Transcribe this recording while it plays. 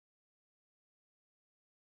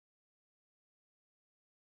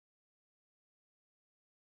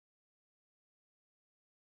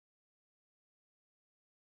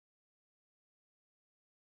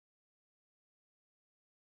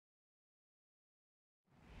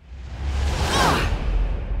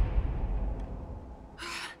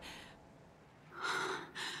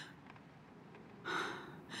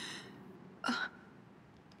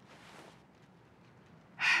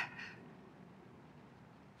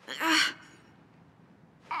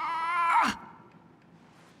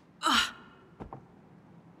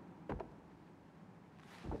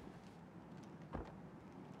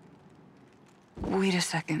a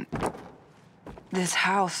second. This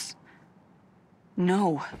house...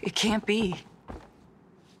 No, it can't be.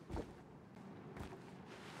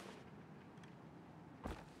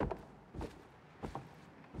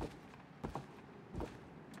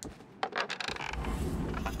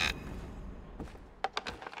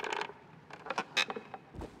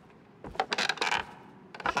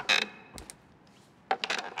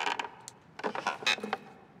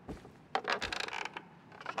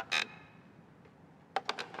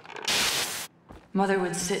 Mother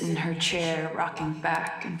would sit in her chair, rocking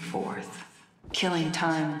back and forth, killing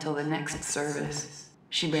time until the next service.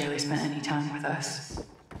 She barely spent any time with us.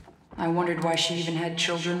 I wondered why she even had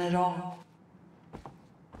children at all.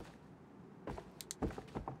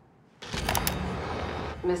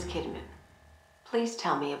 Miss Kidman, please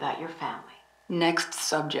tell me about your family. Next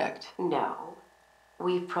subject. No.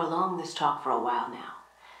 We've prolonged this talk for a while now.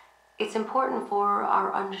 It's important for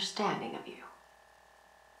our understanding of you.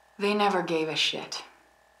 They never gave a shit.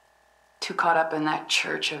 Too caught up in that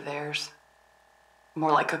church of theirs.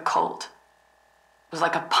 More like a cult. It was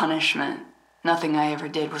like a punishment. Nothing I ever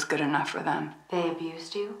did was good enough for them. They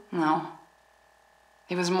abused you? No.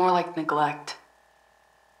 It was more like neglect.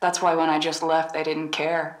 That's why when I just left, they didn't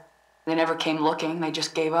care. They never came looking, they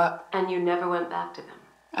just gave up. And you never went back to them?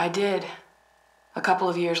 I did. A couple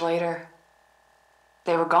of years later,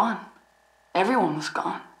 they were gone. Everyone was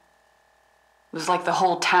gone. It was like the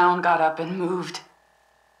whole town got up and moved.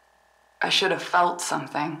 I should have felt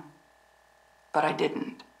something, but I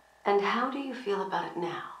didn't. And how do you feel about it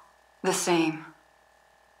now? The same.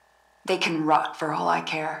 They can rot for all I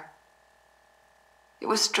care. It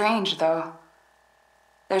was strange, though.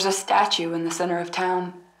 There's a statue in the center of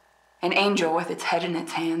town, an angel with its head in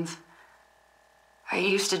its hands. I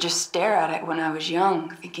used to just stare at it when I was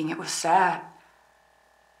young, thinking it was sad.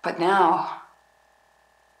 But now,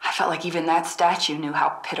 I felt like even that statue knew how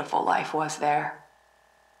pitiful life was there.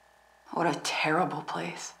 What a terrible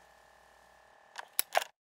place.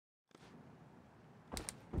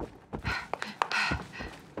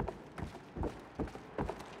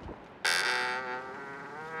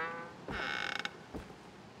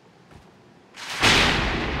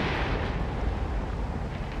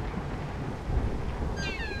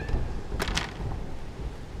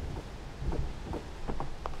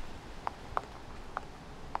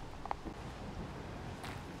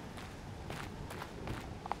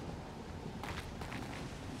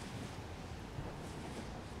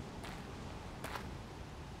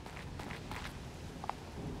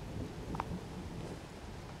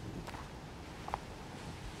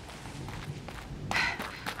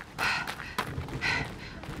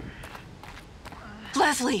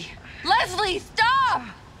 Leslie! Leslie, stop!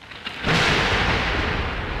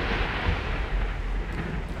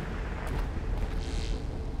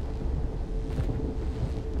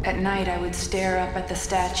 At night, I would stare up at the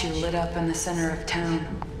statue lit up in the center of town.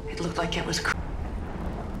 It looked like it was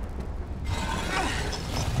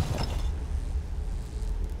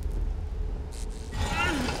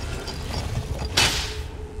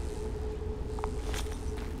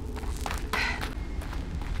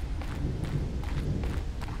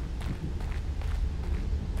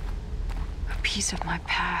piece of my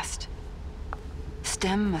past.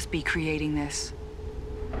 STEM must be creating this.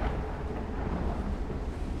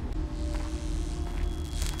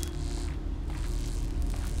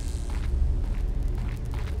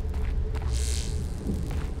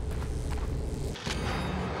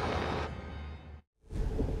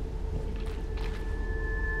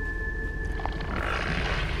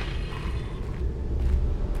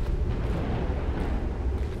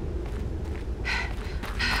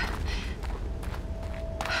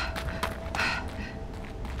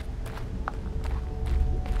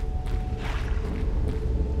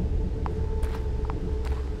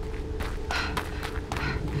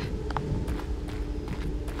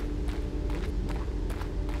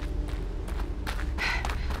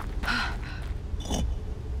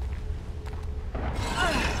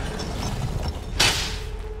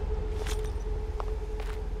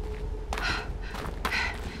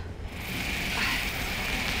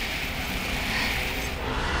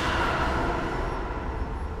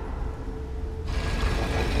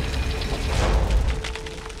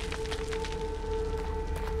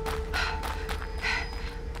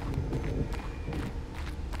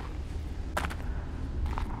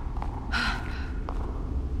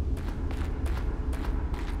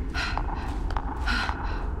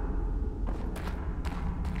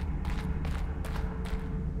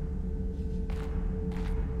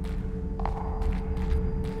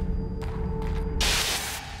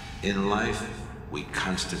 In life, we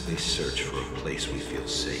constantly search for a place we feel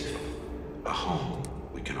safe, a home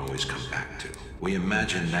we can always come back to. We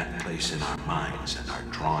imagine that place in our minds and are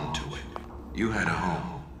drawn to it. You had a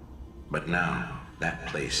home, but now that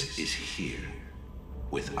place is here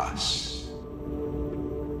with us.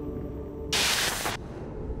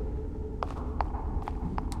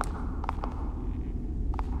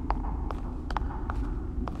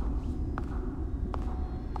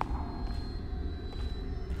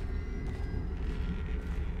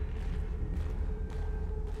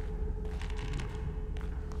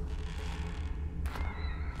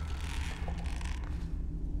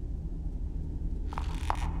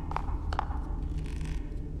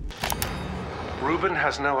 Reuben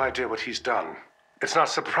has no idea what he's done. It's not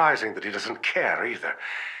surprising that he doesn't care either.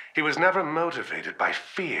 He was never motivated by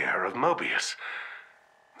fear of Mobius.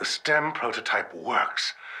 The STEM prototype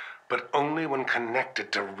works, but only when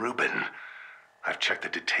connected to Reuben. I've checked the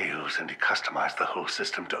details, and he customized the whole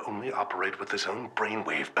system to only operate with his own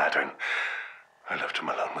brainwave pattern. I left him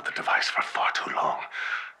alone with the device for far too long.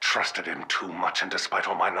 Trusted him too much, and despite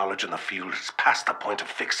all my knowledge in the field, it's past the point of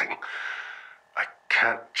fixing. I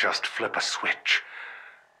can't just flip a switch.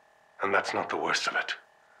 And that's not the worst of it.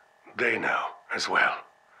 They know as well.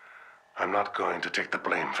 I'm not going to take the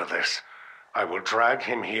blame for this. I will drag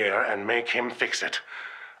him here and make him fix it.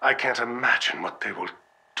 I can't imagine what they will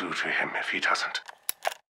do to him if he doesn't.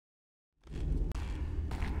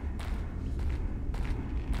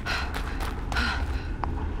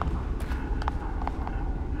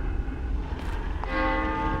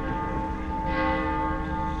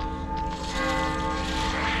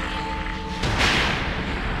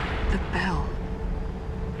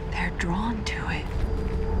 Drawn to it.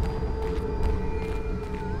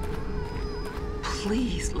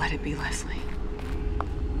 Please let it be Leslie.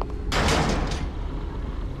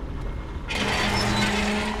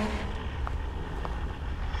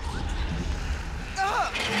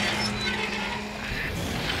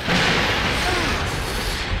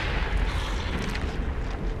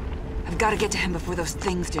 I've got to get to him before those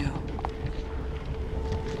things do.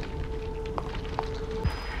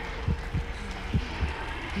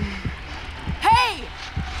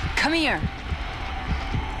 Come here.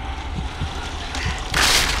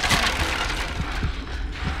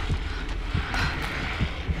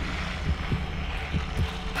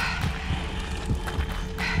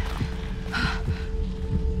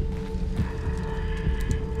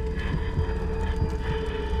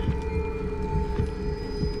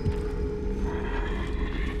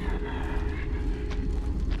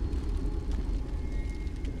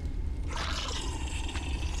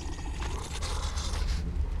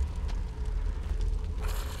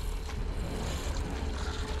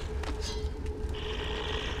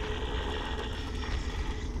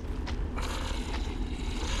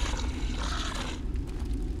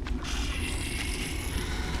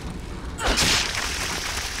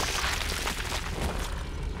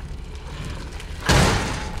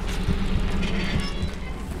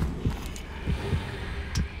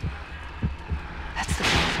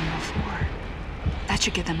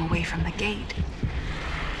 Should get them away from the gate.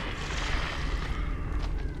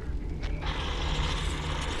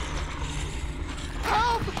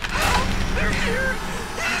 Help! Help! They're here!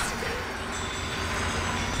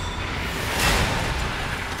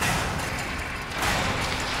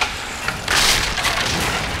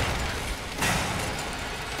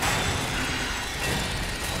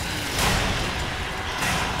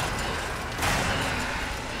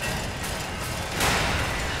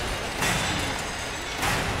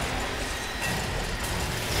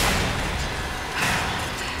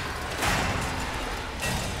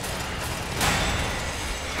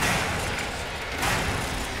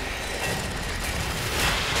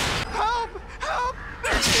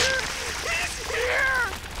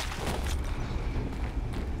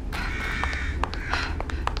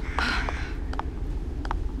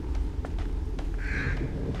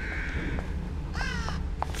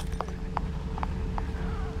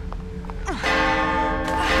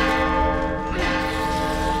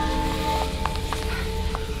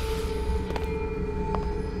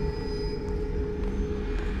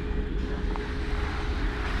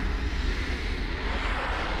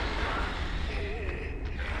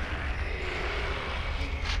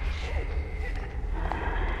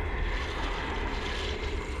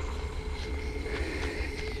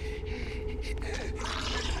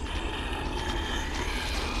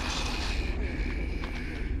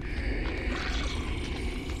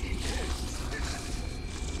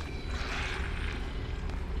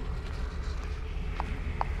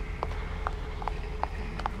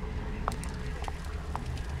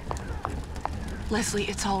 Leslie,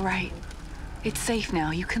 it's all right. It's safe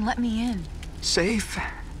now. You can let me in. Safe?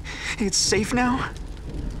 It's safe now?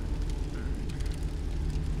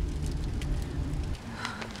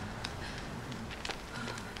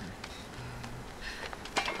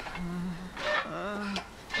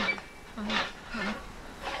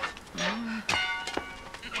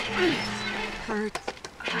 Hurts.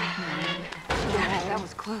 Yeah, that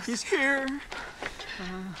was close. He's here.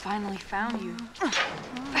 Finally found you.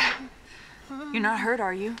 You're not hurt,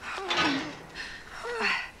 are you?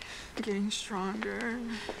 Getting stronger.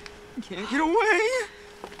 Can't get away.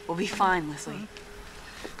 We'll be fine, Leslie.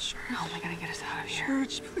 Church. How am I gonna get us out of here?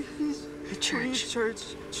 Church, please. The church. Please,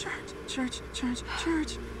 church.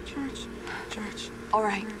 Church. All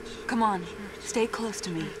right, come on. Stay close to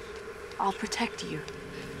me. I'll protect you.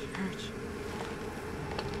 Church.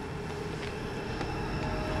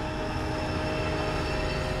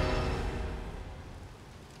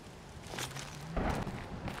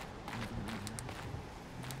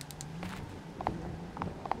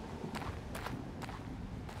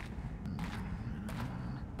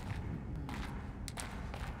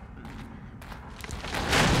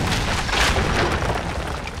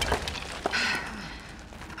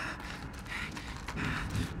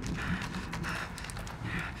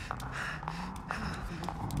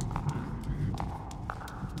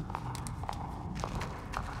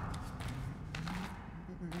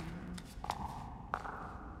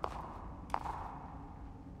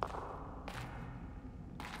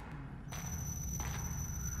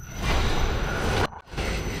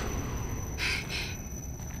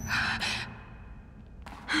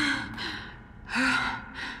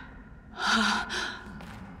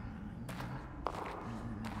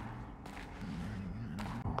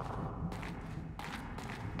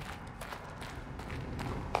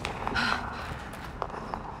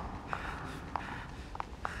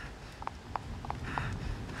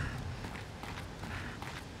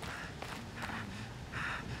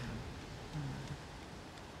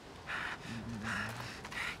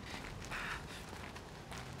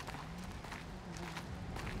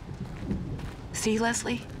 See,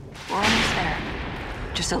 Leslie? We're almost there.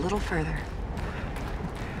 Just a little further.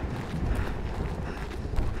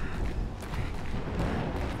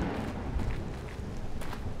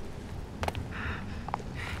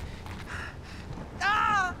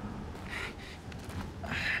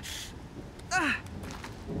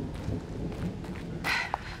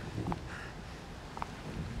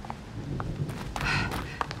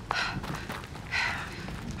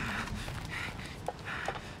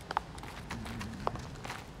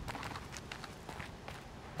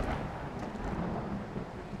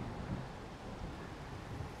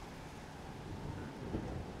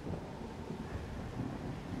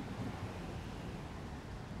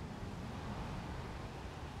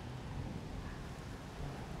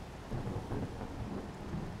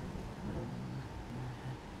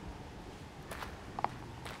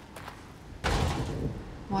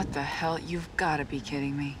 What the hell? You've got to be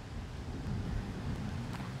kidding me.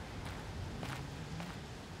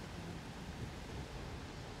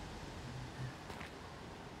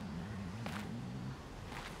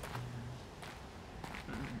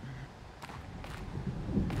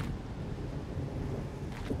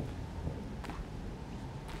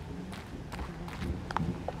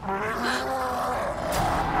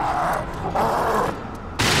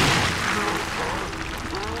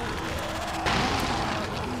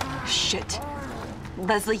 Shit.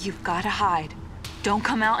 Leslie, you've got to hide. Don't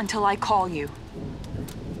come out until I call you.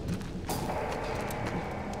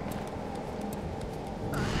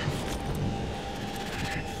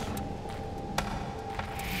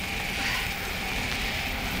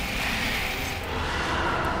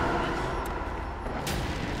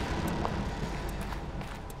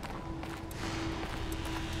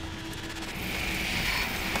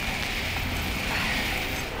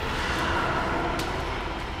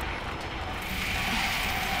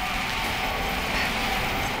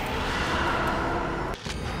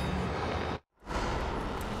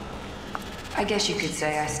 I guess you could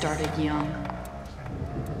say I started young.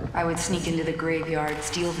 I would sneak into the graveyard,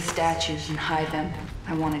 steal the statues, and hide them.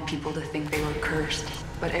 I wanted people to think they were cursed,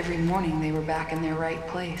 but every morning they were back in their right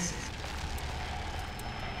place.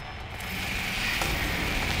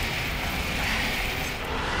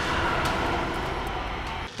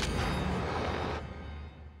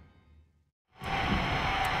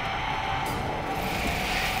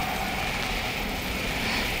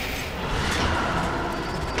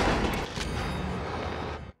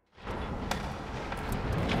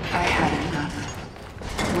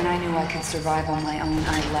 I could survive on my own,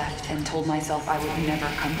 I left and told myself I would never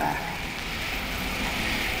come back.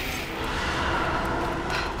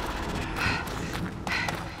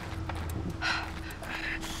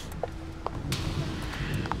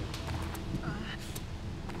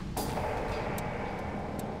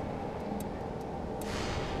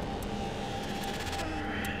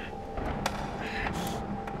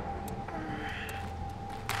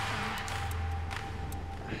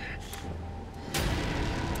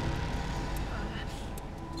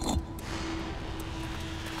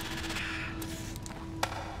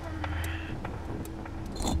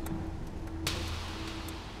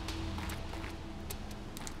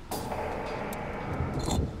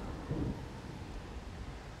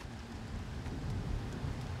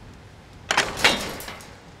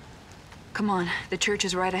 Come on, the church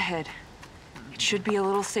is right ahead. It should be a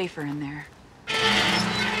little safer in there.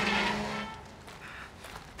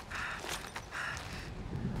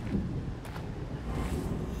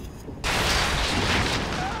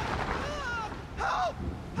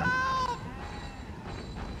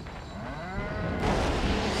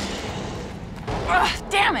 Ugh,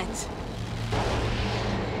 damn it!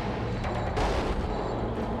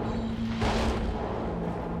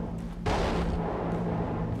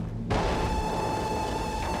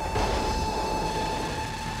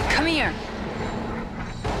 Come here.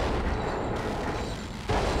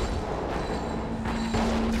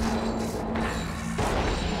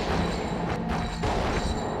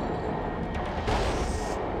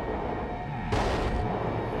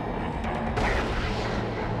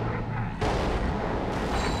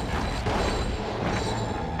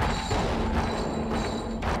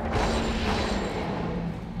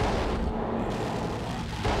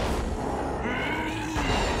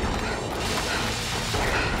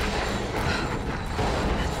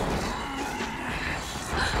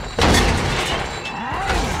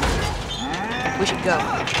 We should go.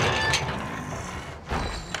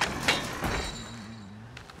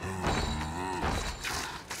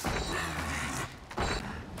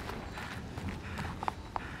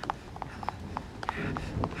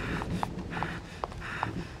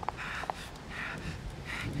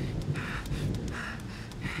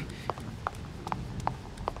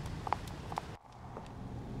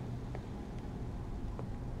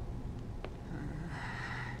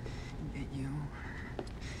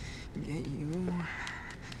 Get you.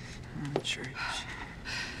 Church.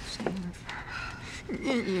 Save.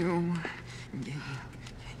 Get you. Get you.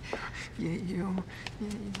 Get you.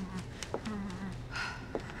 Get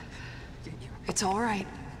you. It's all right.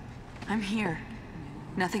 I'm here.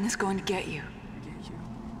 Nothing is going to get you.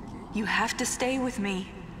 You have to stay with me.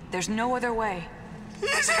 There's no other way.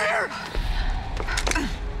 He's here!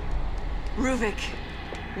 Ruvik,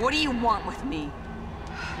 what do you want with me?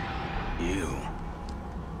 You.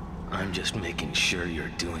 I'm just making sure you're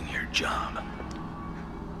doing your job.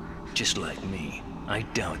 Just like me, I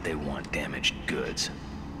doubt they want damaged goods.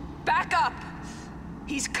 Back up!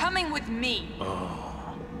 He's coming with me!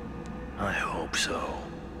 Oh, I hope so.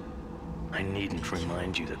 I needn't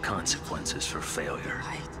remind you the consequences for failure.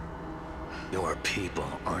 Your people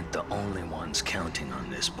aren't the only ones counting on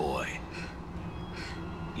this boy.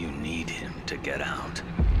 You need him to get out.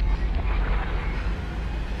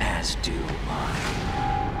 As do I.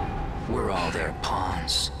 We're all their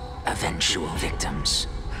pawns, eventual victims.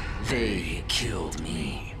 They killed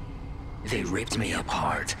me. They ripped me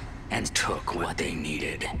apart and took what they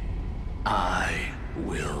needed. I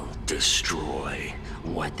will destroy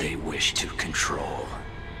what they wish to control.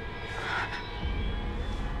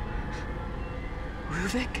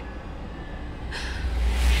 Ruvik?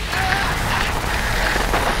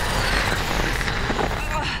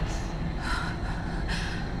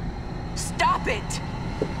 Stop it!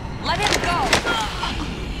 Let him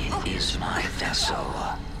go! He is my vessel.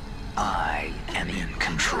 I am in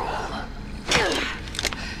control.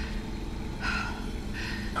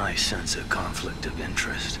 I sense a conflict of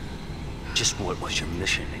interest. Just what was your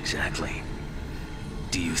mission exactly?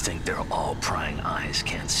 Do you think their all-prying eyes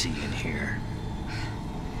can't see and hear?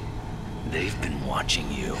 They've been watching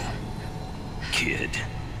you, kid.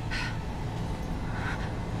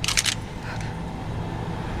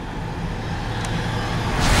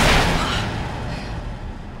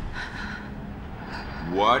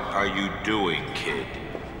 What are you doing, kid?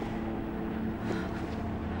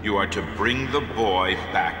 You are to bring the boy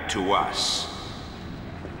back to us.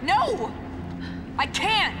 No! I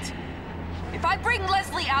can't! If I bring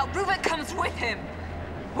Leslie out, Ruvik comes with him.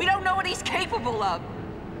 We don't know what he's capable of.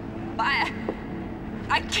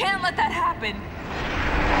 I can't let that happen.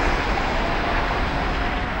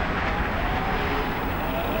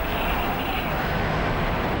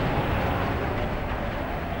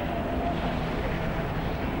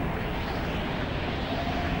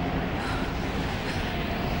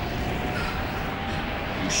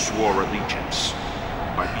 You swore allegiance,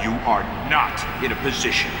 but you are not in a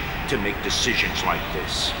position to make decisions like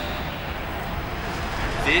this.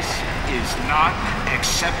 This is not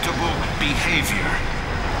acceptable behavior.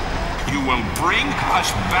 You will bring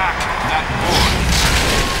us back that boy.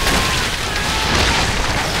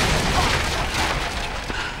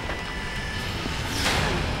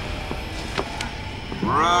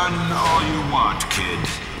 Run all you want, kid.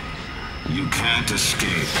 You can't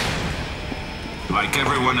escape. Like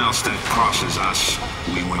everyone else that crosses us,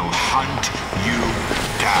 we will hunt you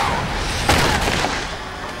down.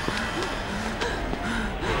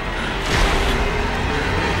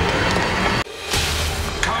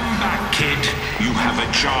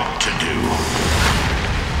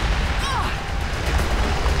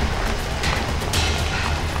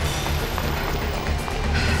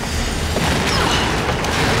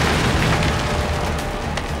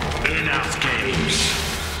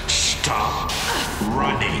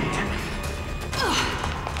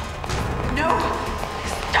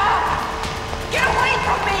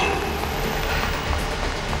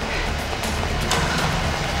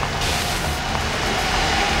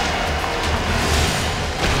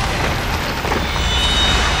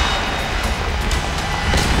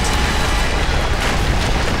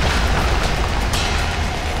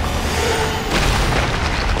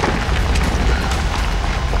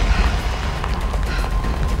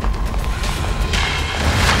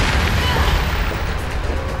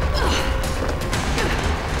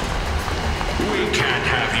 We can't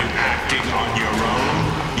have you acting on your own.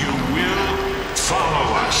 You will follow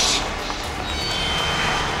us.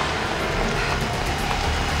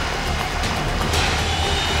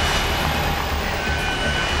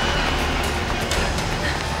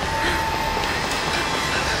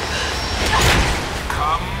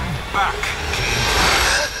 Come back, King.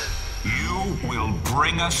 You will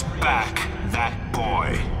bring us back that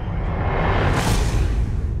boy.